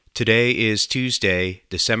Today is Tuesday,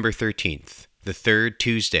 December 13th, the third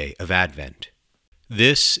Tuesday of Advent.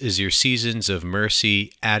 This is your Seasons of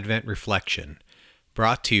Mercy Advent Reflection,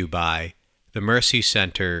 brought to you by the Mercy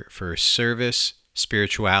Center for Service,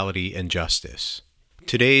 Spirituality, and Justice.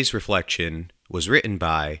 Today's reflection was written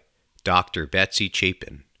by Dr. Betsy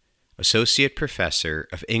Chapin, Associate Professor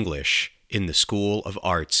of English in the School of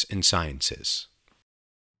Arts and Sciences.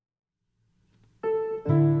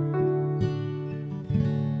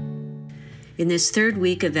 In this third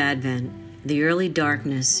week of Advent, the early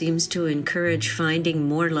darkness seems to encourage finding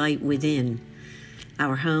more light within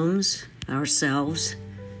our homes, ourselves,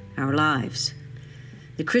 our lives.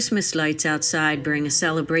 The Christmas lights outside bring a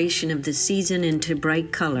celebration of the season into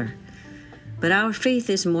bright color, but our faith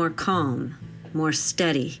is more calm, more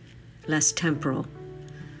steady, less temporal.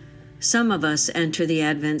 Some of us enter the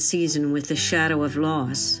Advent season with the shadow of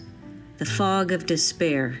loss, the fog of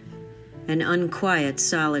despair, and unquiet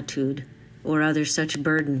solitude, or other such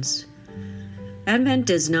burdens. Advent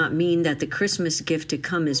does not mean that the Christmas gift to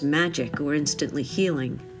come is magic or instantly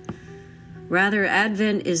healing. Rather,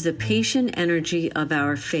 Advent is the patient energy of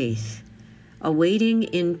our faith, awaiting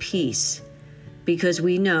in peace, because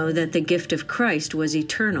we know that the gift of Christ was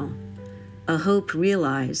eternal, a hope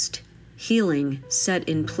realized, healing set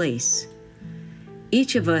in place.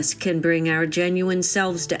 Each of us can bring our genuine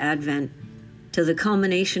selves to Advent, to the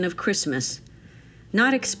culmination of Christmas,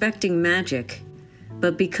 not expecting magic,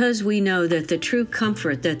 but because we know that the true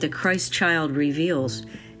comfort that the Christ child reveals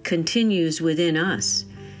continues within us.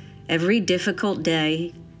 Every difficult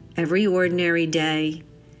day, every ordinary day,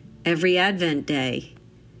 every Advent day,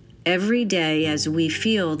 every day as we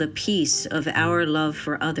feel the peace of our love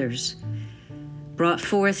for others, brought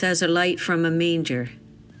forth as a light from a manger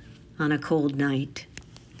on a cold night.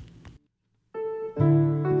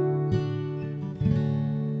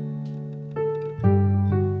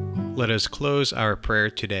 Let us close our prayer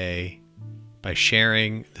today by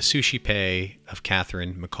sharing the Sushi Pay of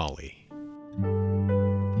Catherine McCauley.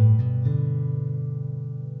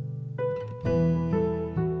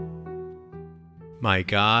 My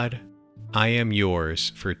God, I am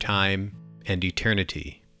yours for time and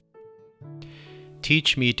eternity.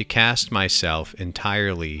 Teach me to cast myself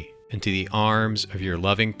entirely into the arms of your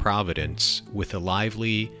loving providence with a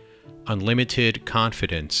lively, unlimited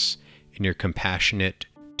confidence in your compassionate,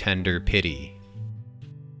 tender pity.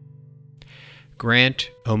 Grant,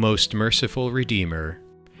 O most merciful Redeemer,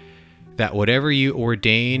 that whatever you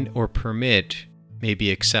ordain or permit may be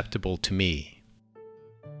acceptable to me.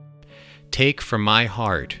 Take from my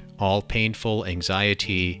heart all painful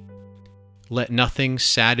anxiety. Let nothing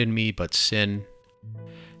sadden me but sin,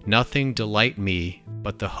 nothing delight me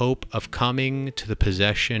but the hope of coming to the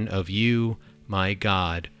possession of you, my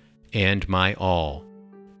God, and my all,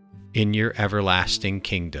 in your everlasting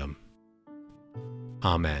kingdom.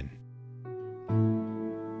 Amen.